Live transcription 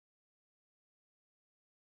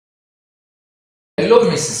Hello,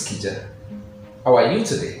 Mrs. Kija. How are you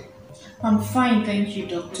today? I'm fine, thank you,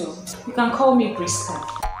 doctor. You can call me Prisca.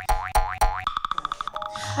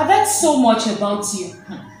 I've heard so much about you,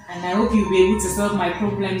 and I hope you'll be able to solve my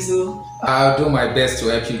problems, though. I'll do my best to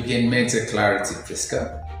help you gain mental clarity,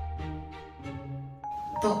 Prisca.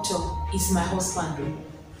 Doctor, it's my husband.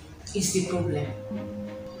 It's the problem.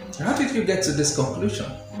 How did you get to this conclusion?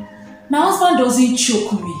 My husband doesn't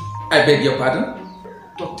choke me. I beg your pardon?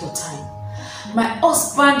 Dr. Time, my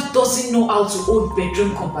husband doesn't know how to hold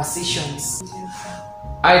bedroom conversations.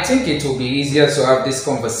 I think it will be easier to have this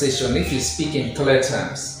conversation if you speak in clear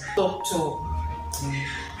terms. Doctor,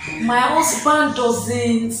 my husband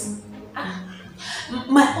doesn't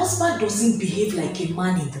behave like a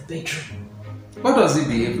man in the bedroom. What does he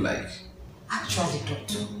behave like? Actually,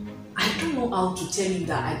 doctor, I don't know how to tell him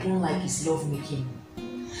that I don't like his lovemaking.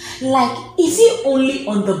 Like, is it only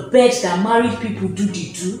on the bed that married people do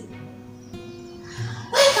the do?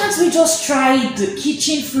 Why can't we just try the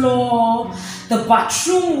kitchen floor, the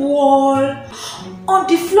bathroom wall, on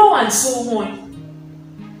the floor and so on?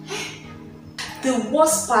 The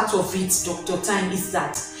worst part of it, Dr. Time, is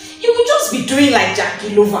that he will just be doing like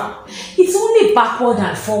Jackie Lover. It's only backward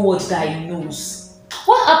and forward that he knows.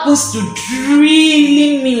 What happens to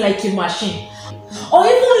drilling me like a machine? Or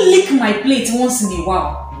even lick my plate once in a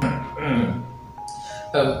while?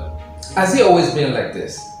 Has he always been like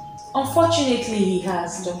this? Unfortunately, he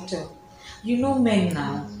has, doctor. You know men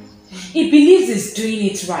now. He believes he's doing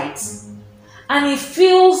it right. And he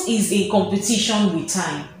feels he's in competition with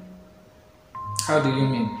time. How do you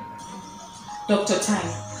mean? Dr. Time,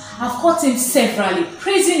 I've caught him severally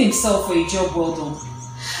praising himself for a job well done.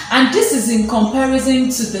 And this is in comparison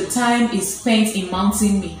to the time he spent in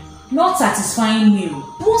mounting me, not satisfying me.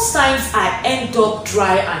 Most times I end up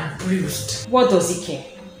dry and bruised. What does he care?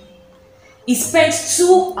 He spent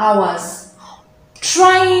 2 hours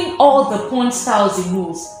trying all the porn styles he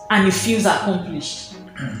knows and he feels accomplished.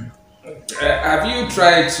 Have you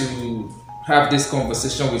tried to have this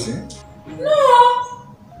conversation with him?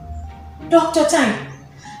 No. Dr. Time,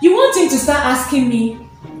 you want him to start asking me,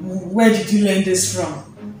 where did you learn this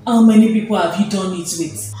from? How many people have you done it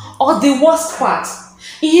with? Or the worst part,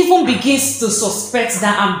 he even begins to suspect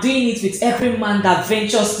that I'm doing it with every man that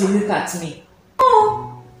ventures to look at me. Oh.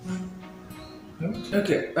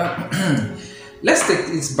 Okay, let's take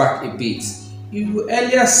this back a bit. You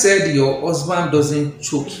earlier said your husband doesn't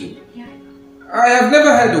choke you. Yeah. I have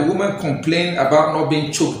never heard a woman complain about not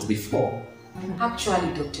being choked before.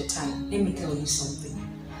 Actually, Dr. Time, let me tell you something.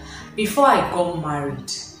 Before I got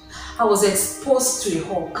married, I was exposed to a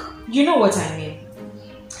hawk. You know what I mean?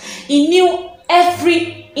 He knew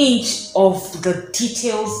every inch of the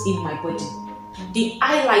details in my body. The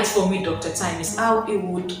highlight for me, Dr. Time, is how he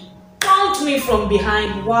would pound me from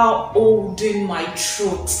behind while holding my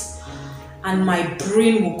throat. And my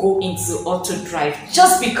brain will go into auto drive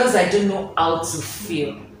just because I don't know how to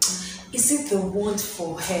feel. Is it the want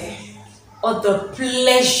for hair or the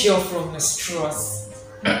pleasure from mistrust?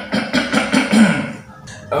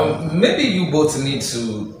 Maybe you both need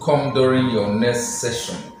to come during your next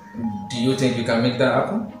session. Do you think you can make that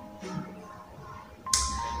happen?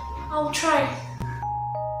 I'll try.